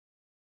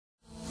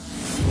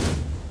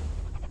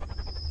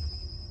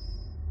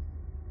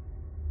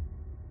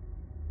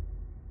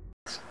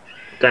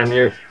Damn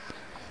you.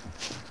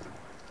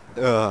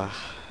 Ugh.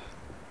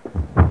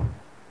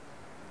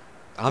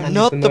 I'm And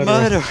not he's the the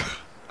murderer.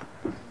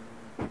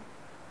 murderer.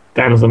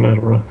 Dan's the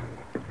murderer.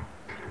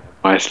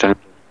 I stand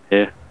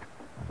here.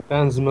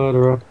 Dan's the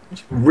murderer.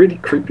 It's really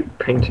creepy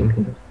painting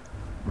here.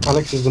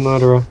 Alex is the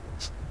murderer.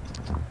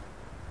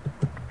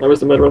 I was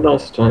the murderer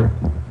last time.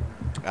 We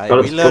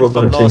That's learned from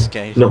probability, last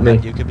game not me.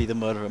 that you can be the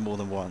murderer more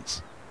than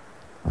once.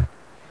 I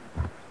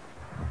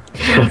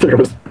think I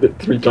was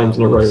 3 times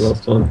in a row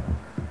last time.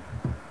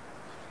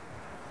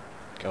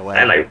 Go away.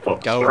 Hello,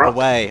 Fox. Go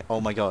away. Oh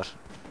my god.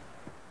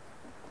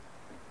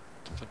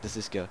 The fuck does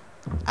this go?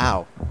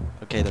 Ow.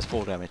 Okay, there's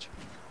 4 damage.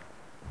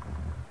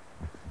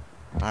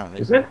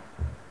 Apparently. Is there?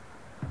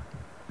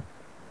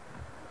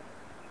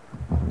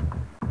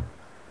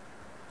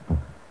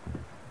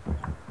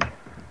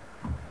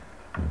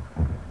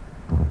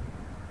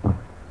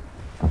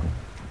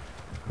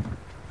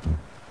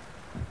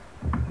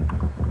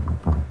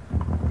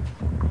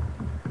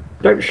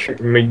 Don't shoot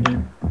me,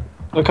 you...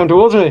 Don't come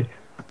towards me.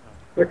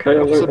 Okay,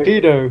 I It's a won't...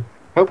 pedo.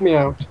 Help me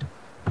out.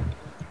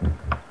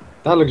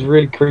 That looks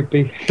really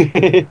creepy.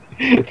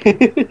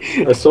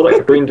 I saw like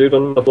a green dude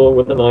on the floor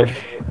with a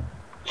knife.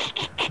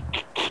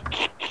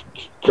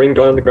 Green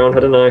guy on the ground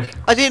had a knife.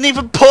 I didn't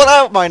even pull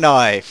out my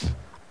knife!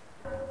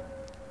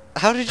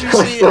 How did you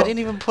see? I didn't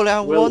even pull it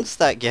out Well- once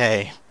that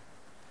game.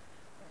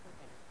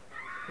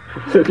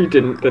 If you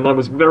didn't, then I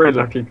was very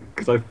lucky,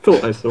 because I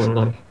thought I saw a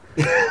knife.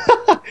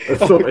 I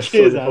thought I saw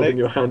cheers, you holding Alex.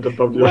 your hand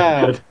above your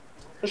Wow. head.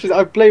 Actually,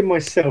 I blame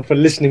myself for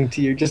listening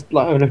to you just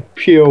like on a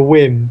pure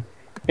whim.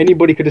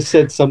 Anybody could have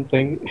said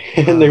something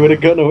and they would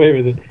have gotten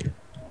away with it.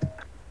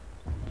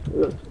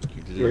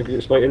 Maybe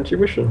it's my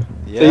intuition.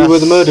 Yes. So you were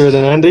the murderer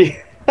then, Andy?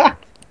 Not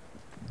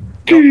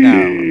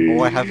now.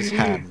 All I have is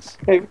hands.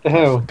 Hey, what the For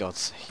hell? God's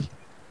sake.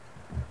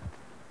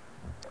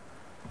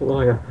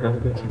 Liar,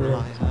 have it. All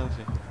I have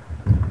is...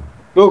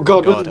 Oh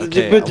god, God, what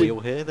okay, are we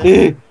all here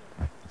then?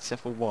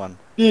 Except for one.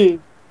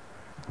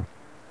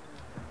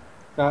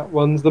 That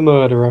one's the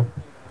murderer.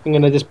 I'm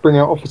gonna just bring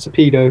out Officer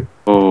Pedo.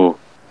 Oh.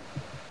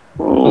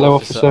 Oh. Hello,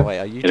 officer. Wait,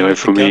 are you Get away doing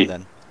from the gun me.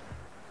 then?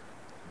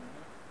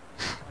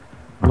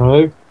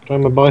 No, but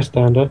I'm a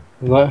bystander.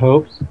 If that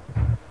helps. So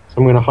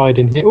I'm gonna hide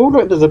in here. Oh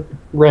look, there's a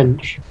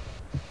wrench.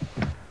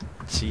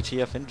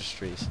 CTF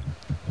Industries.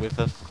 With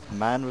a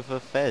man with a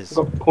fez.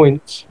 I've got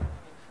points.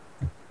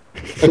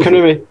 Oh, come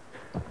to me.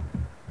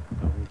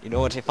 You know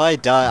what, if I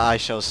die I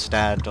shall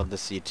stand on the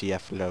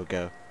CTF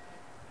logo.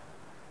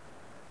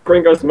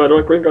 Green guy's the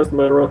murderer, green guy's the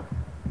murderer.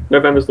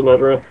 November's the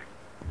murderer.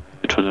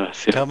 It was a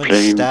thick Come and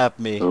flame. stab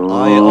me. Oh.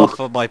 I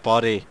offer my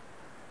body.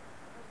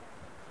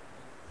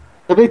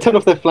 Have they turned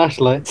off their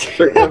flashlights?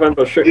 Shoot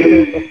November, shoot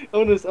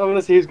November. I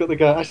wanna see who's got the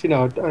gun. Actually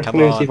no, I Come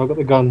can only see on. if I've got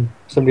the gun.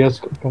 Somebody else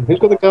has got the gun. Who's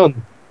got the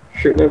gun?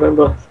 Shoot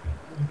November.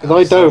 Because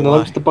I don't, and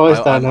I'm just a I'm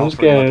bystander, I'm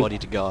offering my scared. body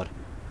to God.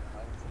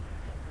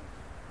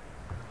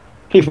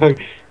 People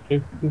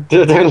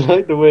don't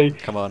like the way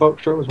Come on.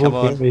 Foxtrot was Come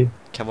walking on. at me.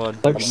 Come on.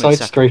 Like you may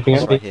side strafing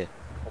sacrifice at me. right here.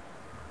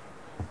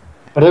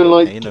 I don't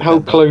like Hey, how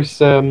November.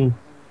 close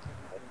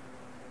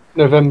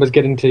November's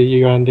getting to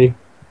you, Andy.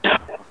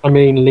 I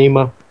mean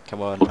Lima.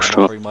 Come on, I'm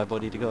Foxtrot. offering my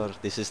body to God.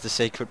 This is the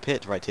sacred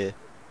pit right here.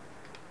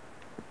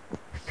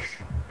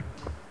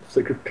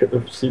 Secret pit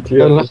of I don't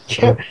CTF.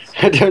 like it.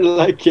 I don't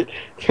like it.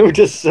 They're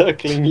just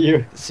circling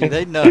you. See,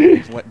 they know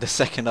when, the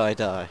second I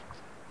die.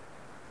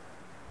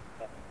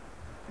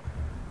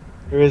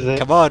 Who is it?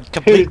 Come on,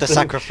 complete Who's the the-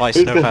 sacrifice,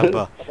 who's the-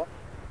 November.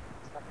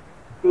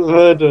 The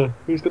murder.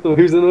 Who's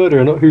the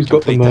murderer? Not who's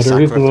got the Complete the murder.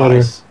 Who's the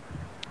murderer? sacrifice.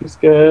 I'm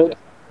scared.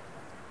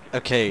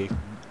 Okay,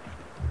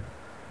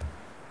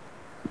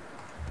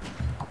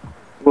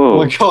 Oh Whoa.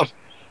 my god.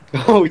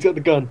 Oh, he's got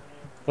the gun.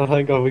 Oh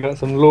thank god, we got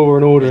some law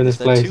and order in wait, this is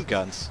there place. 2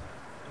 guns?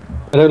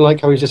 I don't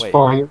like how he's just Wait.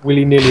 firing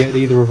willy-nilly at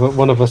either of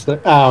one of us.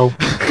 Ow.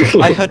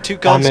 I heard 2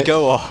 guns it.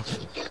 go off.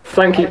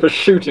 Thank you for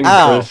shooting,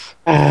 Ow. Chris.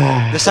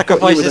 Ah. The You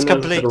sacrifice were the is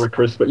nervous complete. murderer,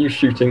 Chris, but you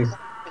shooting.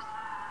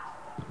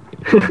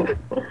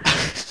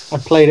 I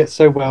played it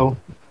so well.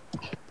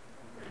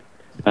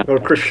 Well,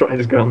 Chris shot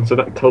his gun, so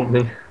that told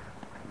me.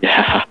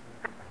 Yeah.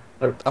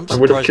 I'm I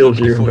would have surprised killed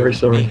nobody you, I'm thought it very was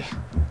sorry. me.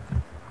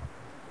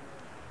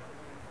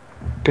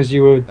 Because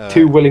you were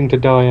too willing to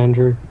die,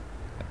 Andrew.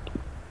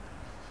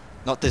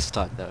 Not this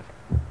time though.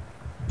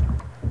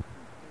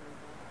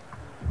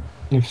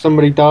 If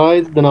somebody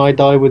died, then I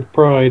die with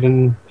pride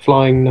and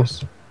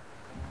flyingness.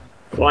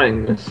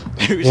 Flyingness.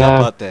 Who's Yeah.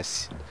 up at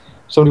this?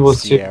 Somebody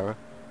was to Sierra.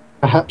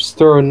 perhaps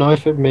throw a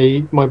knife at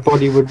me, my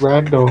body would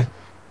ragdoll.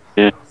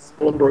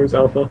 Spawn Bros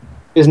Alpha.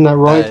 Isn't that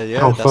right,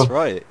 Yeah, Alpha? that's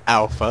right.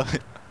 Alpha.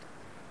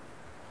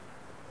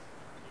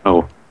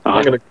 Oh.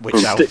 I'm gonna Which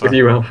stick Alpha? with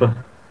you,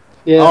 Alpha.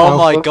 Yeah, Oh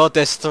my Alpha. god,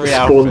 there's 3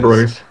 Spawn alphas.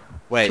 Bros.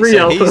 Wait, 3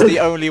 so he's alphas. the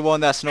only one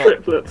that's not...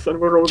 Triplets, and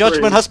we're all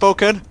Judgment green. has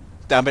spoken!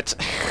 Damn it.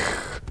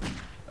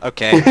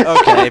 Okay,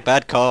 okay,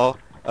 bad call.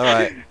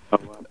 Alright.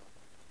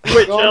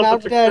 Which You're now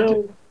Alpha to dead.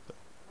 kill?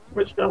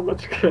 Which Alpha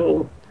to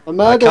kill? A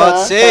murderer.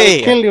 can't see.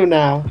 I'll kill you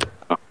now.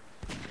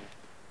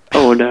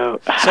 Oh no.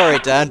 Sorry,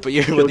 Dan, but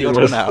you were Kill the you odd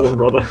my one spawn out.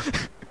 brother.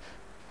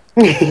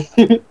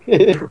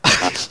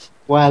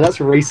 Wow, that's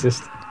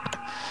racist.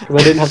 Because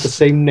I didn't have the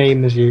same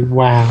name as you.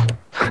 Wow.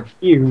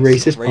 You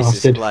racist Racist,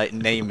 bastard. like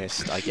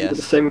namist, I The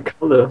guess. same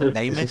colour.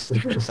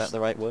 Namist? Is that the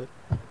right word?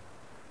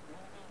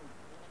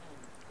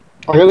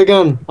 I got a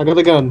gun. I got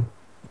a gun.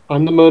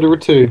 I'm the murderer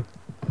too.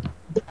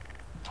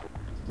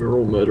 We're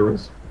all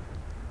murderers.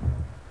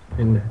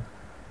 In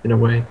a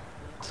way.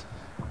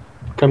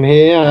 Come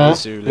here, Hey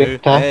Zulu.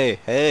 Victor.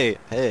 Hey.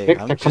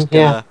 Victor, I'm come just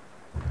here. gonna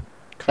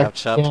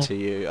crouch up Yeah. to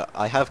you.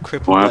 I have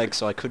crippled What? legs,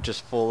 so I could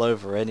just fall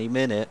over any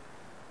minute.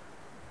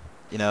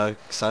 You know,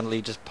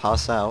 suddenly just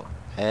pass out.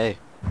 Hey.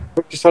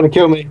 Victor's trying to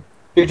kill me.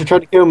 Victor tried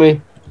to kill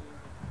me.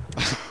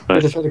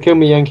 Victor's trying to kill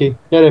me, Yankee.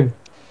 Get him.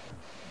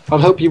 I'll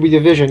help you with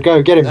your vision.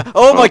 Go, get him.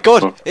 Oh my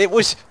god! It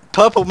was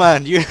Purple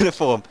Man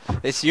uniform.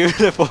 It's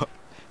uniform.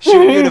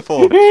 Shoot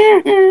uniform.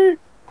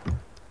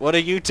 What are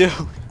you doing?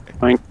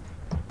 Fine.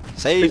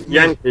 Save me.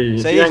 Yankee,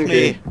 Save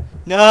Yankee. me.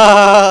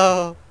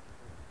 No.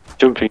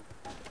 Jumping.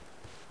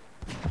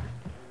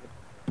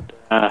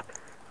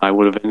 I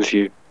will avenge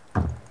you.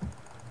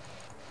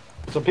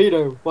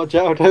 Torpedo, watch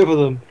out over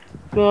them.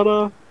 Da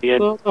da Yeah.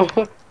 da da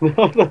da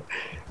da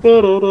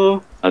da da.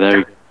 Oh, there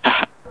we go.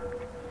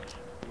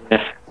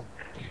 Yeah.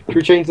 Should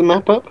we change the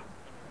map up?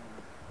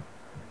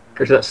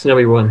 Go to that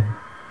snowy one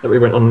that we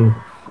went on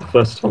the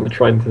first time we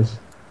tried this.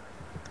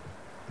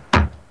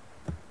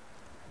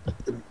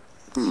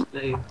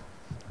 Hey.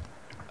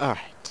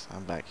 Alright,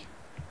 I'm back.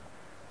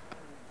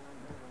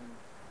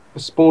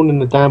 We're spawned in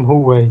the damn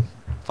hallway.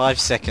 5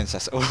 seconds,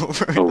 that's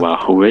over. Oh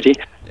wow, already?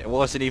 It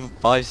wasn't even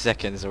 5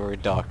 seconds, or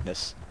in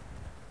darkness.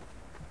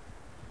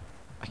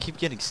 I keep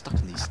getting stuck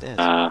in these stairs.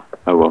 Oh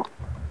well.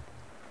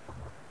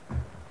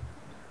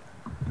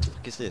 What the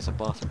fuck is this? A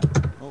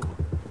bathroom? Oh,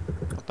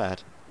 not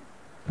bad.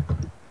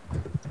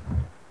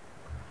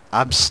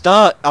 I'm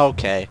stuck!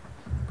 Okay.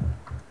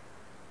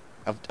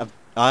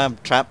 I am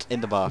trapped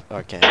in the bath.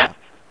 Okay. Now.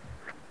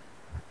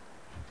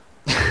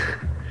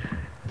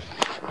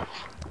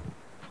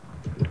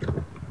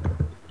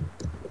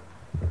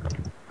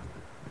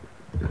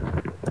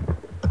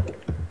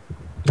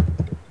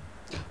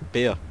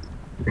 Beer.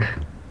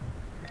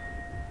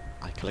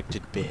 I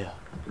collected beer.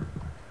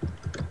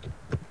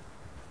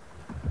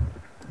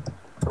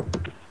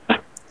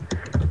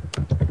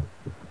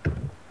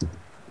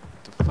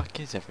 The fuck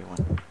is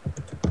everyone?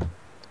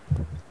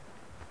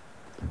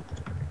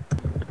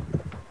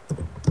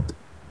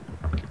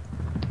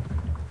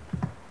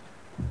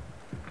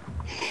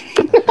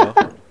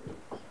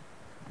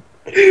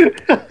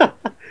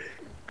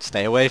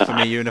 Stay away from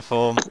me,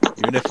 uniform.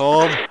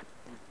 Uniform.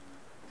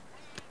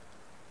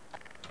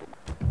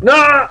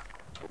 No!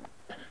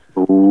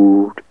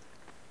 Ooh.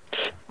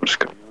 What's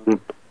going on?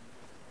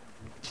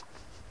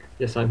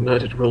 Yes, I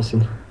murdered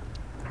Wilson.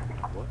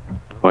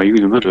 Why are you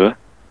the murderer?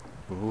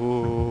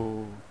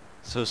 Ooh,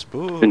 so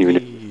Anyway.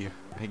 spooky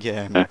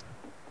again.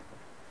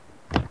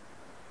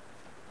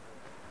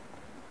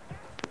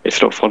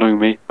 Stop following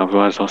me,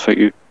 otherwise I'll shoot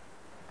you.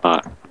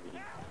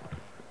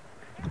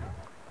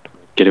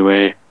 Get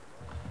away.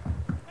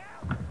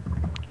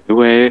 Get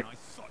away.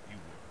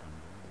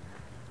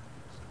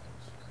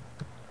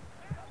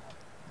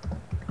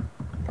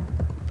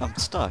 I'm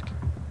stuck.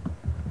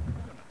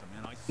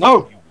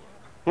 No!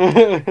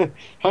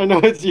 I know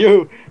it's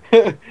you.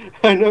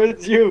 I know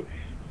it's you.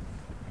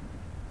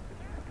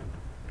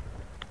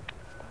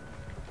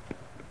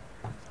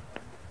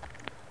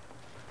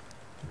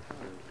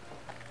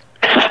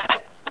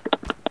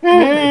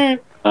 Dear.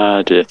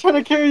 Trying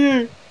to kill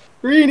you,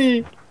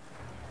 Greenie.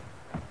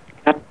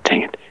 God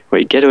dang it.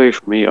 Wait, get away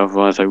from me,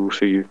 otherwise I will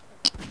shoot you.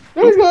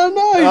 No, he's got a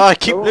knife. Oh, I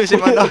keep losing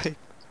my knife.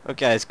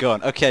 Okay, it's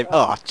gone. Okay.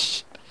 Oh,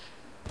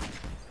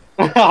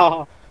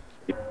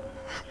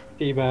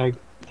 Teabag,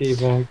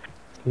 teabag,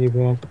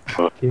 teabag,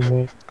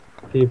 teabag,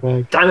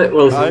 teabag. Damn it,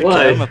 Wilson, okay,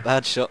 why? I'm a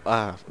bad shot.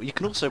 You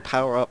can also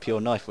power up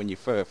your knife when you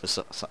throw it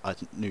for a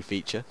new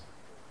feature.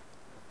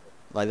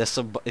 Like there's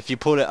some. If you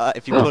pull it,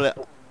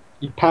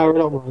 You power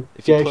it up, man.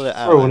 if you Yeah, pull it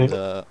throw out on and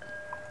it.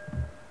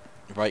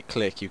 right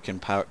click, you can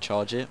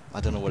charge it.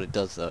 I don't know what it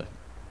does though.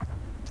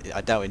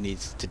 I doubt it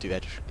needs to do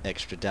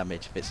extra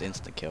damage if it's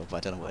instant kill, but I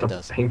don't know what it The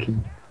does. pinky.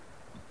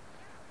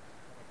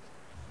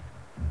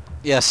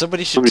 Yeah,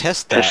 somebody should Somebody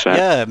test test that.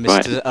 that. Yeah,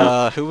 Right.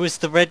 Mr. Who was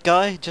the red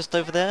guy just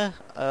over there?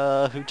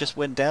 Who just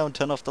went down,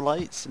 turned off the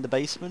lights in the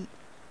basement?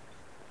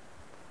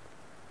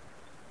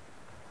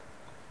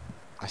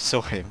 I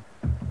saw him.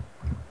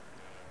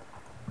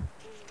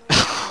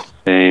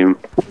 Same.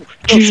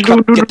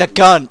 Crap, get the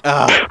gun!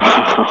 Ah.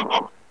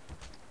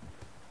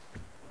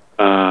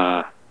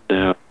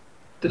 No.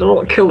 Did I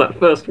not kill that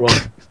first one?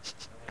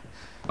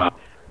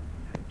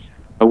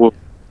 Oh, well,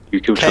 you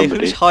killed Okay,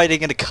 somebody. who's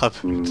hiding in a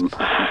cupboard?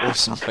 Mm. Or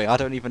something, I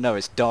don't even know,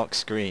 it's dark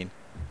screen.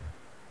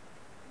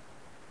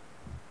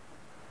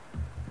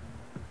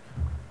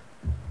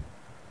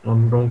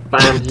 I'm gonna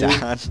find you.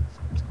 Dan,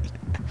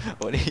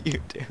 what are you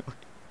doing?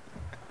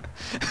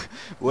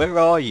 Where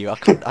are you? I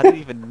don't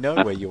even know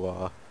where you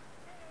are.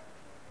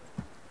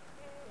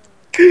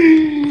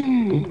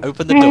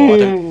 Open the door, I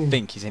don't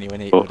think he's anywhere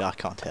near. I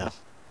can't tell.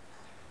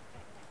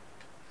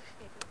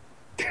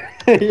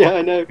 Yeah,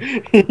 I know.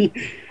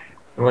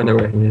 Oh, I know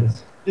where he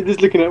is. You're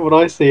just looking at what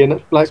I see, and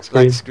that's black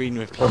screen. Black screen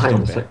with Oh, hang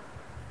on a stop sec.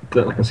 it.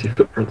 Don't I can see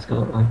footprints,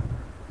 can't I?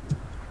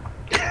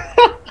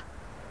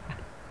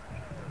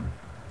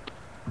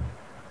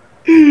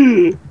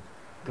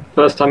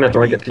 First time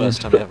ever I get to use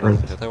First time ever.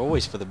 footprints. They're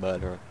always for the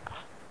murderer.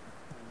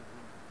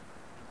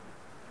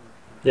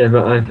 Yeah,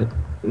 but I've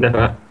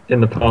never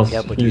in the past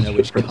Yeah, but you used know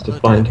which footprints to colour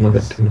find that my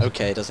is. victims.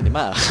 Okay, doesn't it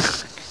matter?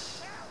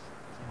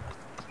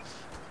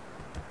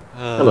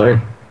 Hello.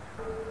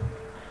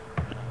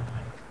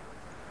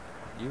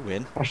 You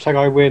win. Hashtag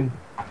I win.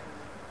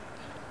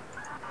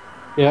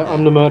 Yeah,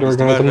 I'm the murderer, He's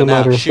the guys. I'm the now.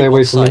 murderer. Shoot Stay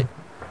away on from me.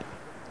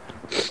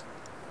 sight.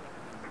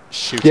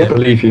 Shoot Yeah. I him.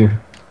 believe you.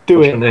 Do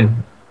What's it. your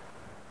name?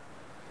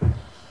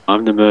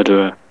 I'm the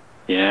murderer.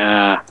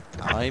 Yeah.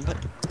 I'm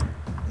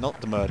not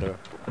the murderer.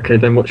 Okay,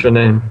 then what's your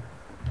name?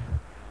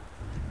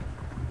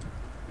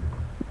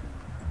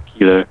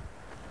 Kilo.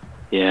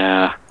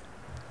 Yeah.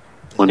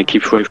 Wanna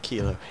keep away from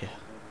Kilo here.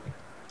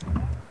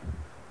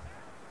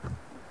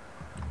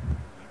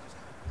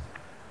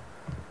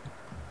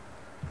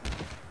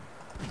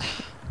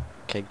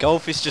 Okay,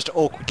 Golf is just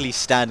awkwardly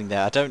standing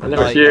there. I don't I know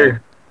like. it's you.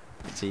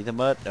 Is he the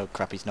murder? Oh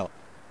crap, he's not.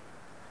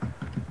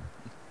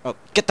 Oh,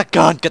 get the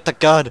gun! Get the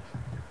gun!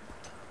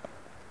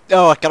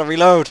 Oh, I gotta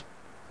reload.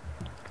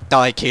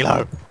 Die,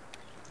 Kilo.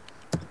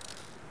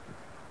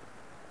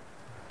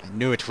 I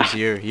knew it was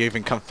you. You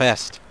even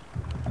confessed.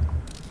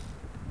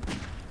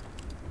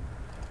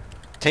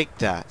 Take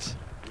that.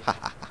 Ha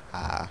ha ha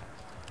ha.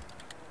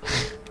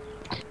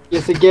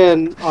 Yes,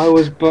 again, I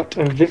was but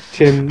a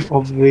victim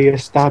of the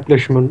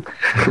establishment.